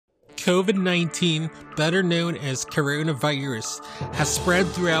COVID-19, better known as coronavirus, has spread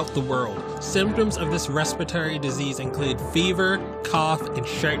throughout the world. Symptoms of this respiratory disease include fever, cough, and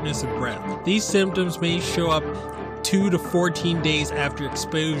shortness of breath. These symptoms may show up 2 to 14 days after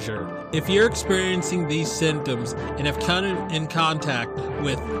exposure. If you're experiencing these symptoms and have come in contact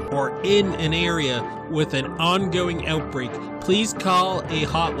with or in an area with an ongoing outbreak, please call a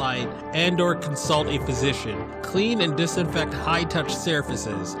hotline and/or consult a physician. Clean and disinfect high-touch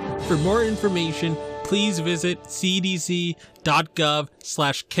surfaces. For more information, please visit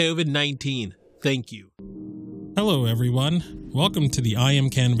cdc.gov/COVID-19. Thank you. Hello, everyone. Welcome to the I Am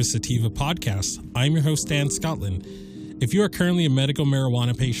Cannabis Sativa podcast. I'm your host, Dan Scotland. If you are currently a medical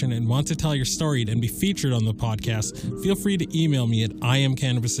marijuana patient and want to tell your story and be featured on the podcast, feel free to email me at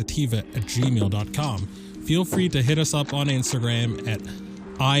iamcannabissativa@gmail.com. Feel free to hit us up on Instagram at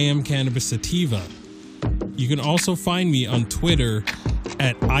iamcannabissativa. You can also find me on Twitter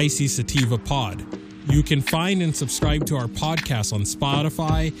at ICSativaPod. You can find and subscribe to our podcast on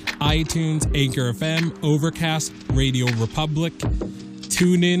Spotify, iTunes, Anchor FM, Overcast, Radio Republic,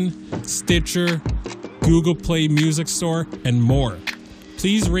 TuneIn, Stitcher, Google Play Music Store, and more.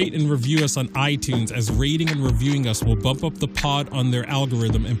 Please rate and review us on iTunes, as rating and reviewing us will bump up the pod on their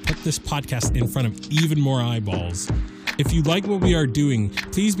algorithm and put this podcast in front of even more eyeballs. If you like what we are doing,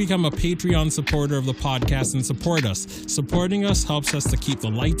 please become a Patreon supporter of the podcast and support us. Supporting us helps us to keep the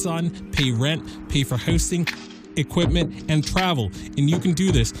lights on, pay rent, pay for hosting, equipment, and travel. And you can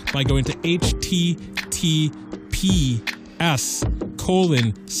do this by going to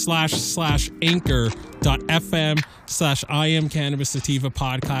https://anchor.fm/IamCannabisSativa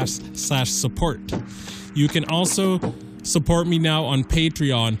podcast/support. You can also support me now on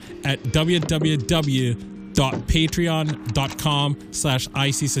Patreon at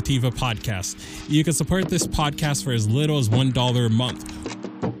www.patreon.com/ICSativa podcast. You can support this podcast for as little as $1 a month.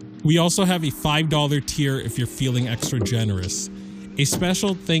 We also have a $5 tier if you're feeling extra generous. A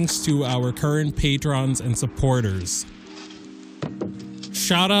special thanks to our current patrons and supporters.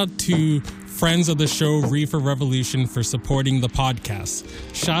 Shout out to friends of the show, Reefer Revolution, for supporting the podcast.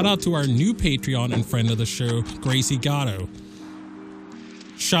 Shout out to our new Patreon and friend of the show, Gracie Gatto.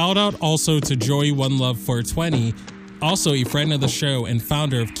 Shout out also to Joey One Love 420, also a friend of the show and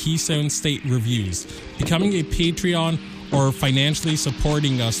founder of Keystone State Reviews. Becoming a Patreon or financially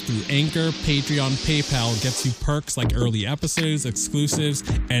supporting us through Anchor, Patreon, PayPal gets you perks like early episodes, exclusives,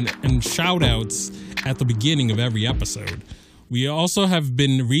 and shout outs at the beginning of every episode. We also have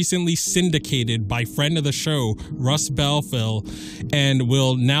been recently syndicated by friend of the show, Russ Belfill, and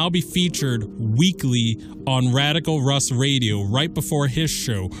will now be featured weekly on Radical Russ Radio right before his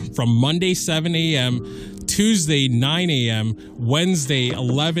show from Monday 7 a.m., Tuesday 9 a.m., Wednesday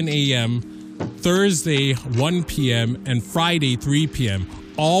 11 a.m., Thursday 1 p.m., and Friday 3 p.m.,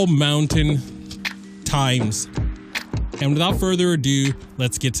 all mountain times. And without further ado,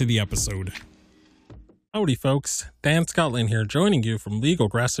 let's get to the episode. Howdy, folks. Dan Scotland here, joining you from Legal,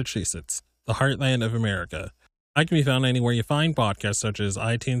 Massachusetts, the heartland of America. I can be found anywhere you find podcasts such as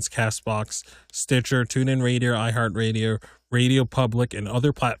iTunes, CastBox, Stitcher, TuneIn Radio, iHeartRadio, Radio Public, and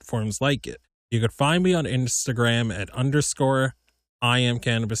other platforms like it. You could find me on Instagram at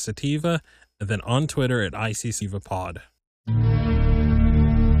 _IamCannabisSativa, and then on Twitter at ICSativapod.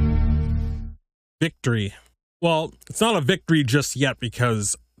 Victory. Well, it's not a victory just yet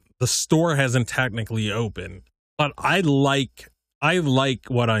because the store hasn't technically opened, but I like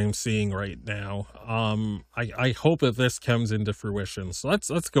what I'm seeing right now. I hope that this comes into fruition. So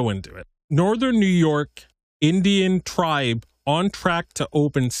let's go into it. Northern New York Indian tribe on track to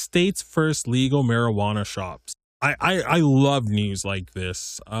open state's first legal marijuana shops. I love news like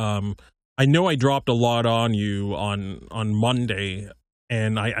this. I know I dropped a lot on you on Monday,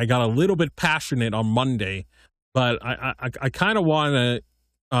 and I got a little bit passionate on Monday, but I kind of want to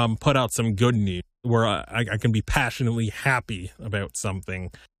put out some good news where I can be passionately happy about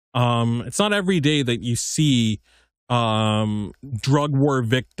something. It's not every day that you see drug war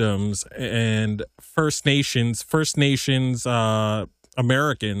victims and First Nations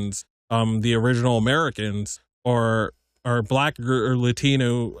Americans, the original Americans, or Black or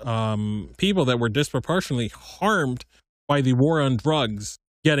Latino people that were disproportionately harmed by the war on drugs,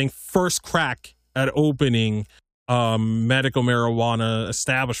 getting first crack at opening medical marijuana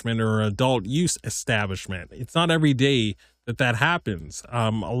establishment or adult use establishment. It's not every day that happens. A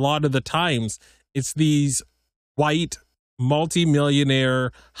lot of the times it's these white,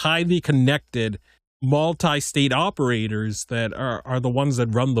 multi-millionaire, highly connected, multi-state operators that are the ones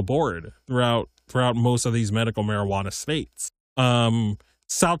that run the board throughout most of these medical marijuana states.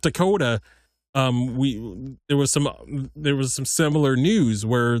 South Dakota we there was some similar news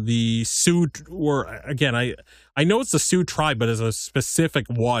where the Sioux were, again, I know it's the Sioux tribe, but it's a specific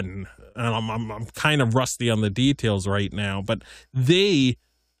one, and I'm kind of rusty on the details right now, but they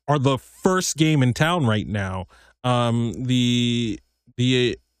are the first game in town right now. The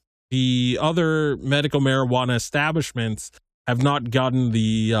other medical marijuana establishments have not gotten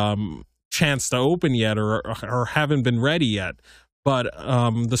the chance to open yet, or haven't been ready yet. But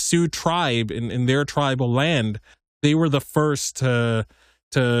the Sioux tribe in their tribal land, they were the first to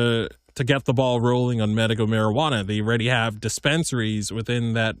get the ball rolling on medical marijuana. They already have dispensaries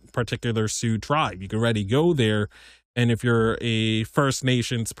within that particular Sioux tribe. You can already go there, and if you're a First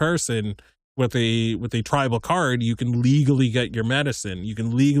Nations person with a tribal card, you can legally get your medicine. You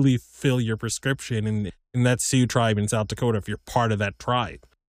can legally fill your prescription in that Sioux tribe in South Dakota if you're part of that tribe.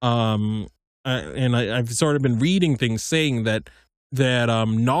 And I've sort of been reading things saying that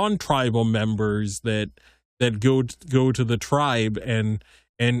non-tribal members that go to the tribe and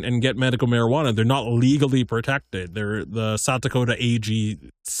get medical marijuana, they're not legally protected. The South Dakota AG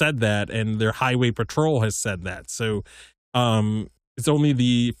said that, and their highway patrol has said that. So it's only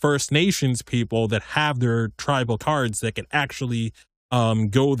the First Nations people that have their tribal cards that can actually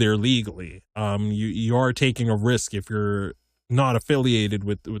go there legally. You are taking a risk if you're not affiliated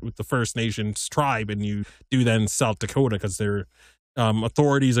with the First Nations tribe and you do that in South Dakota, because their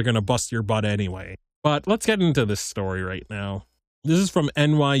authorities are going to bust your butt anyway. But let's get into this story right now. This is from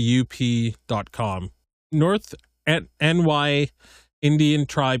nyup.com. North NY Indian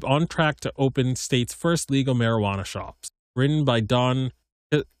tribe on track to open state's first legal marijuana shops. Written by Don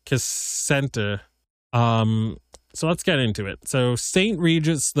Casenta. So let's get into it. So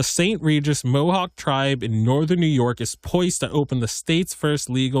the St. Regis Mohawk tribe in northern New York is poised to open the state's first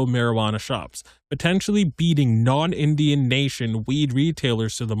legal marijuana shops, potentially beating non-Indian nation weed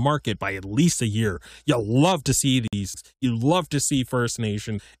retailers to the market by at least a year. You'll love to see these. You love to see First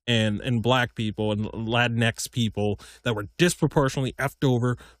Nation and Black people and Latinx people that were disproportionately effed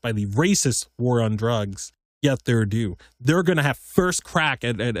over by the racist war on drugs. Yet they're due. They're going to have first crack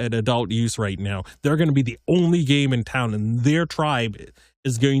at adult use right now. They're going to be the only game in town, and their tribe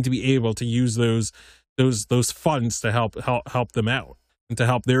is going to be able to use those funds to help them out and to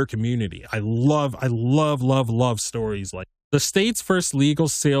help their community. I love stories like the state's first legal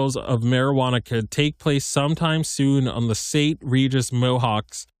sales of marijuana could take place sometime soon on the St. Regis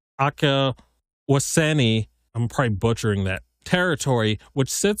Mohawks Akawasani. I'm probably butchering that territory,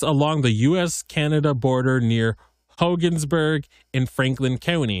 which sits along the U.S.-Canada border near Hogansburg in Franklin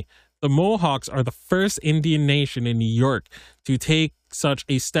County. The Mohawks are the first Indian nation in New York to take such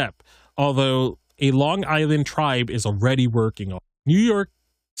a step, although a Long Island tribe is already working on it. New York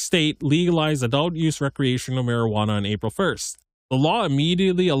State legalized adult use recreational marijuana on April 1st. The law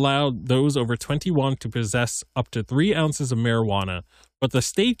immediately allowed those over 21 to possess up to 3 ounces of marijuana, but the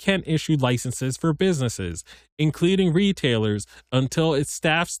state can't issue licenses for businesses, including retailers, until it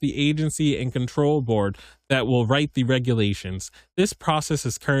staffs the agency and control board that will write the regulations. This process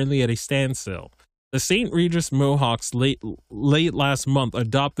is currently at a standstill. The St. Regis Mohawks late last month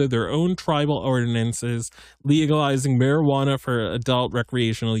adopted their own tribal ordinances legalizing marijuana for adult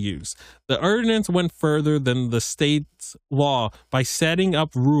recreational use. The ordinance went further than the state's law by setting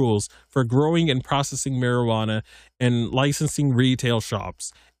up rules for growing and processing marijuana and licensing retail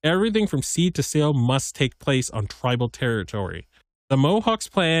shops. Everything from seed to sale must take place on tribal territory. The Mohawks'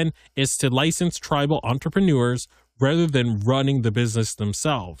 plan is to license tribal entrepreneurs rather than running the business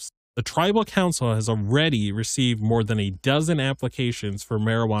themselves. The Tribal Council has already received more than a dozen applications for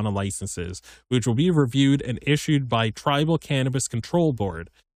marijuana licenses, which will be reviewed and issued by Tribal Cannabis Control Board.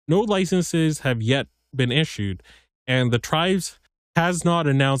 No licenses have yet been issued, and the tribes has not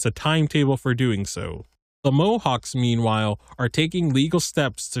announced a timetable for doing so. The Mohawks, meanwhile, are taking legal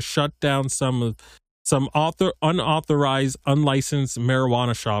steps to shut down some unauthorized, unlicensed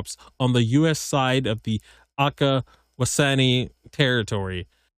marijuana shops on the U.S. side of the Akawasani territory.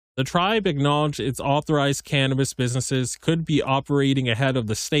 The tribe acknowledged its authorized cannabis businesses could be operating ahead of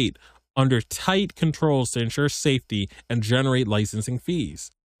the state under tight controls to ensure safety and generate licensing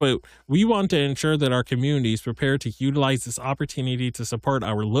fees. But we want to ensure that our community is prepared to utilize this opportunity to support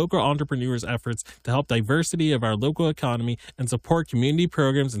our local entrepreneurs' efforts to help diversity of our local economy and support community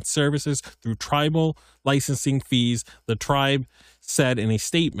programs and services through tribal licensing fees, the tribe said in a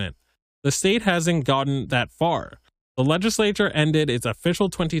statement. The state hasn't gotten that far. The legislature ended its official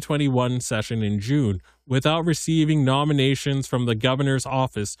 2021 session in June without receiving nominations from the governor's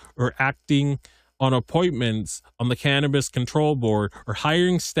office or acting on appointments on the Cannabis Control Board or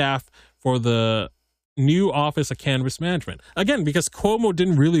hiring staff for the new Office of Cannabis Management. Again, because Cuomo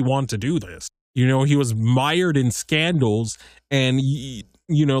didn't really want to do this. You know, he was mired in scandals, and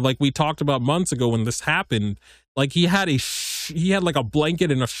like we talked about months ago when this happened, like he had like a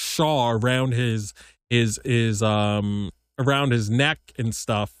blanket and a shawl around his around his neck and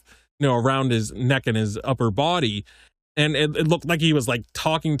stuff, around his neck and his upper body. And it looked like he was like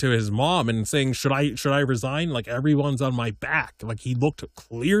talking to his mom and saying, should I resign? Like, everyone's on my back. Like, he looked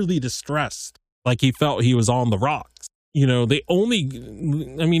clearly distressed, like he felt he was on the rocks. New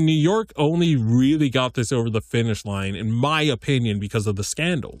York only really got this over the finish line, in my opinion, because of the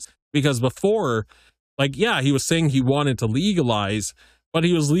scandals. Because before, like, yeah, he was saying he wanted to legalize, but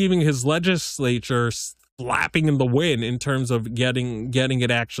he was leaving his legislature flapping in the wind in terms of getting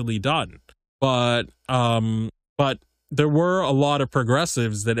it actually done. But there were a lot of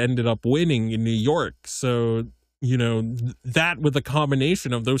progressives that ended up winning in New York. So, that with a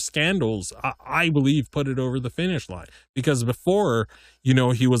combination of those scandals, I believe put it over the finish line. Because before,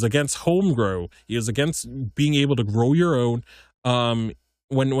 he was against home grow. He was against being able to grow your own.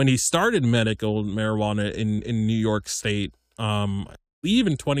 When he started medical marijuana in New York State, I believe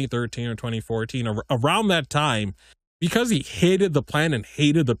in 2013 or 2014, around that time, because he hated the plant and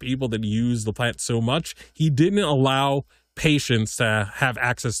hated the people that used the plant so much, he didn't allow patients to have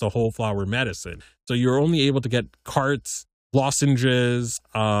access to whole flower medicine. So you're only able to get carts, lozenges,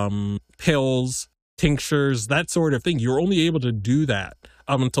 pills, tinctures, that sort of thing. You're only able to do that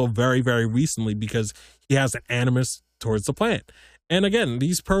until very, very recently, because he has an animus towards the plant. And again,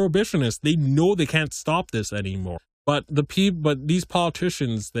 these prohibitionists, they know they can't stop this anymore. But these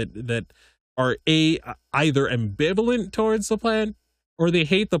politicians that are either ambivalent towards the plant, or they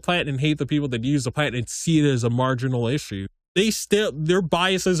hate the plant and hate the people that use the plant and see it as a marginal issue, their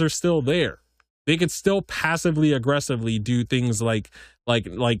biases are still there. They could still passively aggressively do things like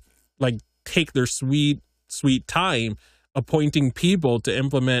take their sweet time appointing people to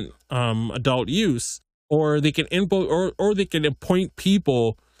implement adult use, or they can appoint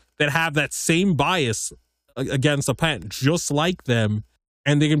people that have that same bias against the plant just like them.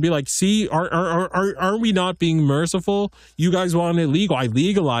 And they can be like, see, are we not being merciful? You guys want it legal. I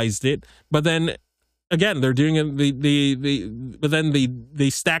legalized it. But then again, they're doing it. But then they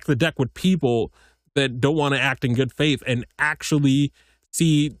stack the deck with people that don't want to act in good faith and actually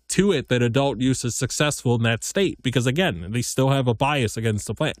see to it that adult use is successful in that state. Because again, they still have a bias against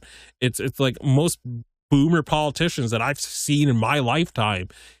the plant. It's like most boomer politicians that I've seen in my lifetime,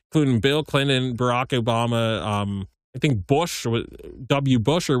 including Bill Clinton, Barack Obama, I think Bush, W.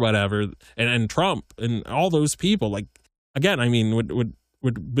 Bush or whatever, and Trump and all those people. Like, again, I mean,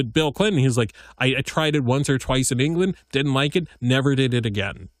 with Bill Clinton, he's like, I tried it once or twice in England, didn't like it, never did it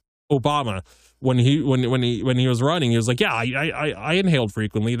again. Obama, when he was running, he was like, yeah, I inhaled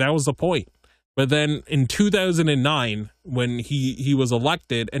frequently. That was the point. But then in 2009, when he was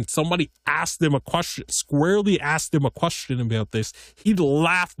elected and somebody squarely asked him a question about this, he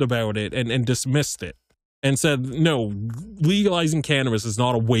laughed about it and dismissed it. And said, no, legalizing cannabis is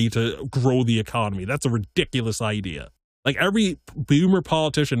not a way to grow the economy. That's a ridiculous idea. Like, every boomer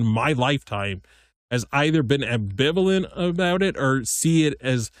politician in my lifetime has either been ambivalent about it or see it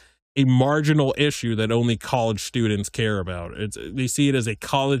as a marginal issue that only college students care about. They see it as a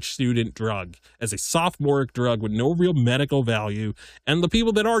college student drug, as a sophomoric drug with no real medical value. And the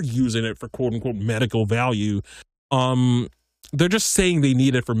people that are using it for quote unquote medical value, they're just saying they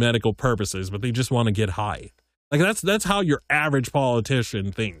need it for medical purposes, but they just want to get high. Like, that's how your average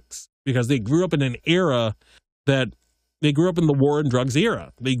politician thinks, because they grew up in an era they grew up in the war on drugs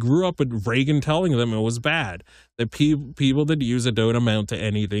era. They grew up with Reagan telling them it was bad. That people that use it don't amount to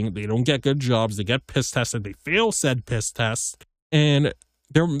anything. They don't get good jobs. They get piss tested. They fail said piss tests, and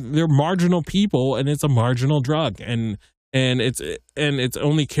they're marginal people, and it's a marginal drug, and it's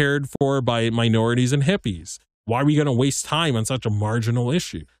only cared for by minorities and hippies. Why are we going to waste time on such a marginal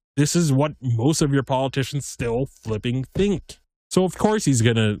issue? This is what most of your politicians still flipping think. So of course he's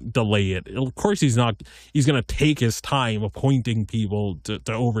going to delay it. Of course he's going to take his time appointing people to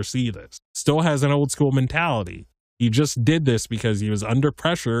oversee this. Still has an old school mentality. He just did this because he was under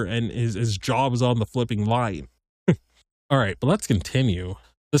pressure and his job was on the flipping line. All right, but let's continue.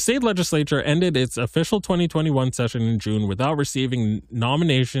 The state legislature ended its official 2021 session in June without receiving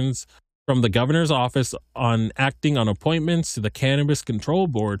nominations from the governor's office on acting on appointments to the Cannabis Control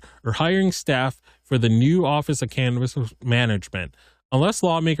Board or hiring staff for the new Office of Cannabis Management. Unless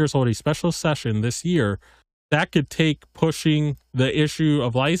lawmakers hold a special session this year, that could take pushing the issue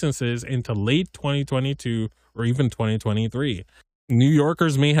of licenses into late 2022 or even 2023. New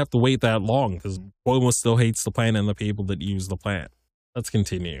Yorkers may have to wait that long because Cuomo still hates the plant and the people that use the plant. Let's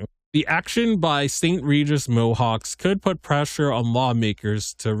continue. The action by St. Regis Mohawks could put pressure on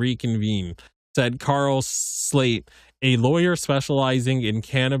lawmakers to reconvene. said Carl Slate, a lawyer specializing in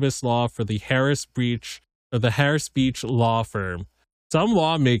cannabis law for the Harris Beach law firm. Some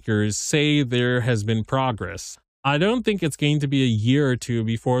lawmakers say there has been progress. I don't think it's going to be a year or two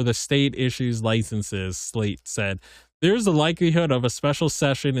before the state issues licenses, Slate said. There's a likelihood of a special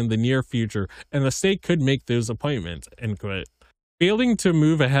session in the near future, and the state could make those appointments, end quote. Failing to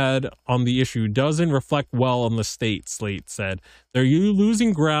move ahead on the issue doesn't reflect well on the state, Slate said. They're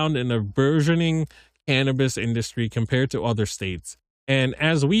losing ground in a burgeoning cannabis industry compared to other states. And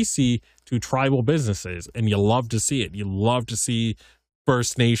as we see, to tribal businesses, and you love to see it. You love to see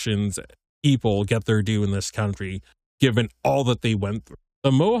First Nations people get their due in this country, given all that they went through.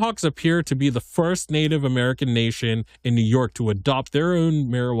 The Mohawks appear to be the first Native American nation in New York to adopt their own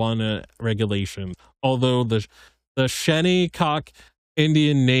marijuana regulations, although the Shinnecock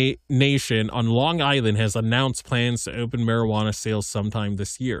Indian Nation on Long Island has announced plans to open marijuana sales sometime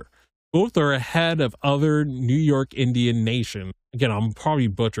this year. Both are ahead of other New York Indian nations. Again, I'm probably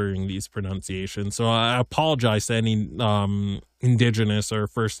butchering these pronunciations, so I apologize to any Indigenous or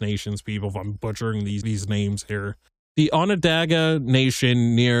First Nations people if I'm butchering these names here. The Onondaga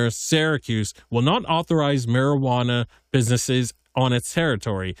Nation near Syracuse will not authorize marijuana businesses on its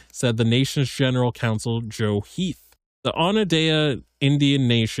territory, said the nation's general counsel Joe Heath. The Onondaga Indian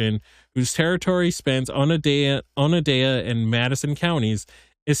Nation, whose territory spans Onondaga and Madison counties,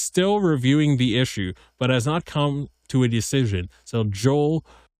 is still reviewing the issue, but has not come to a decision, so Joel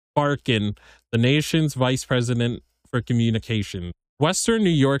Barkin, the nation's vice president for communication. Western New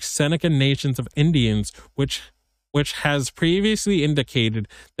York's Seneca Nations of Indians, which has previously indicated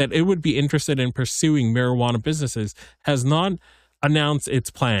that it would be interested in pursuing marijuana businesses, has not announced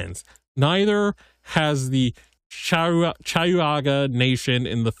its plans. Neither has the Cayuga Nation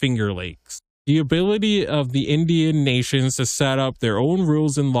in the Finger Lakes. The ability of the Indian nations to set up their own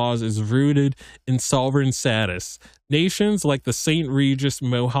rules and laws is rooted in sovereign status. Nations like the St. Regis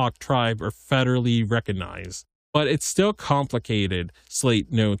Mohawk tribe are federally recognized. But it's still complicated,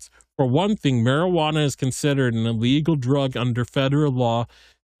 Slate notes. For one thing, marijuana is considered an illegal drug under federal law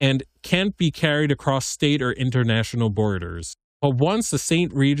and can't be carried across state or international borders. But once the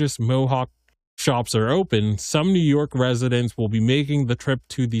St. Regis Mohawk shops are open, some New York residents will be making the trip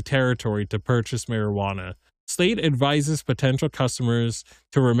to the territory to purchase marijuana. Slate advises potential customers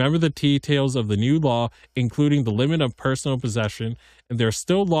to remember the details of the new law, including the limit of personal possession, and there are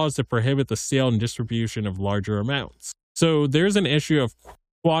still laws that prohibit the sale and distribution of larger amounts. So there's an issue of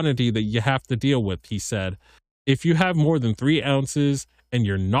quantity that you have to deal with, he said. If you have more than 3 ounces and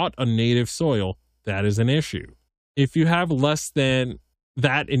you're not on native soil, that is an issue. If you have less than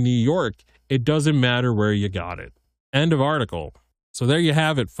that in New York, it doesn't matter where you got it. End of article. So there you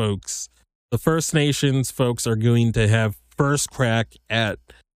have it, folks. The First Nations folks are going to have first crack at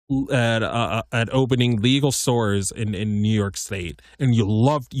opening legal stores in New York State, and you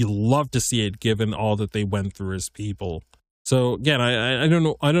love to see it, given all that they went through as people. So again, I don't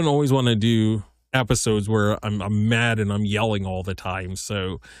know. I don't always want to do episodes where I'm mad and I'm yelling all the time.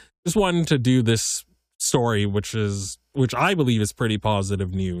 So just wanted to do this story, which I believe is pretty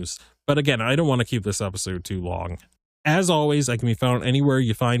positive news. But again, I don't want to keep this episode too long. As always, I can be found anywhere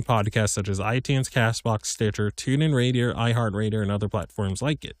you find podcasts such as iTunes, CastBox, Stitcher, TuneIn Radio, iHeartRadio, and other platforms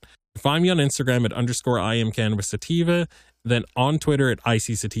like it. Find me on Instagram at _IamCannabisSativa, then on Twitter at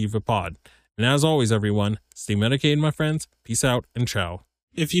ICSativaPod. And as always, everyone, stay medicated, my friends. Peace out and ciao.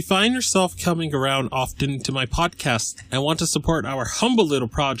 If you find yourself coming around often to my podcast and want to support our humble little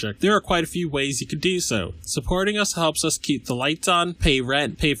project, there are quite a few ways you could do so. Supporting us helps us keep the lights on, pay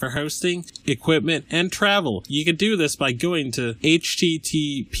rent, pay for hosting, equipment, and travel. You can do this by going to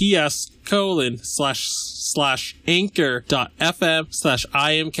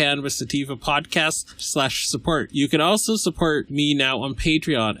https://anchor.fm/IamCannabisSativa/support. You can also support me now on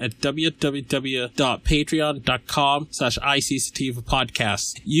Patreon at www.patreon.com/ICSativapodcast.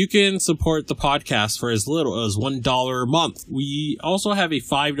 You can support the podcast for as little as $1 a month. We also have a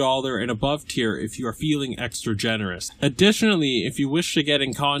 $5 and above tier if you are feeling extra generous. Additionally, if you wish to get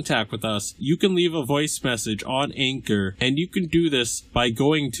in contact with us, you can leave a voice message on Anchor, and you can do this by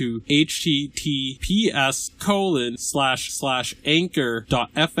going to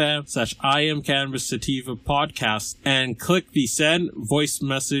https://anchor.fm/IamCannabisSativapodcast and click the send voice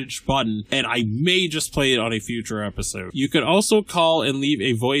message button, and I may just play it on a future episode. You can also call and leave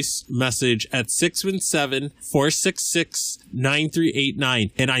a voice message at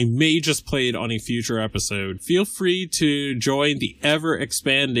 617-466-9389, and I may just play it on a future episode. Feel free to join the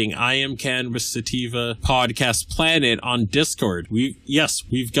ever-expanding I Am Cannabis Sativa podcast planet on Discord. We've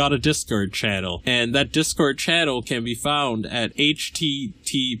got a Discord Discord channel. And that Discord channel can be found at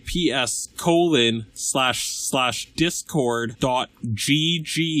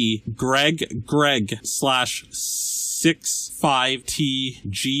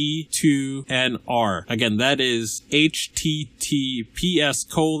Again, that is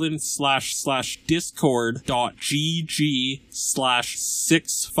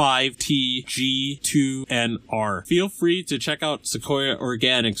https://discord.gg/65tg2nr. Feel free to check out Sequoia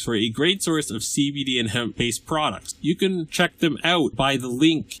Organics for a great source of CBD and hemp-based products. You can check them out by the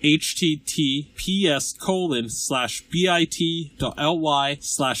link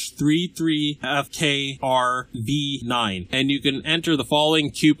https://bit.ly/33fkrv9, and you can enter the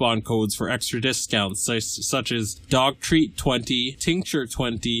following coupon codes for extra discounts, such as Dog Treat 20, Tincture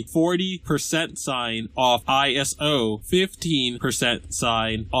 20, 40% off ISO,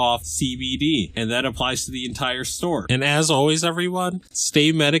 15% off CBD, and that applies to the entire store. And as always, everyone,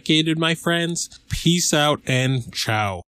 stay medicated, my friends. Peace out and ciao.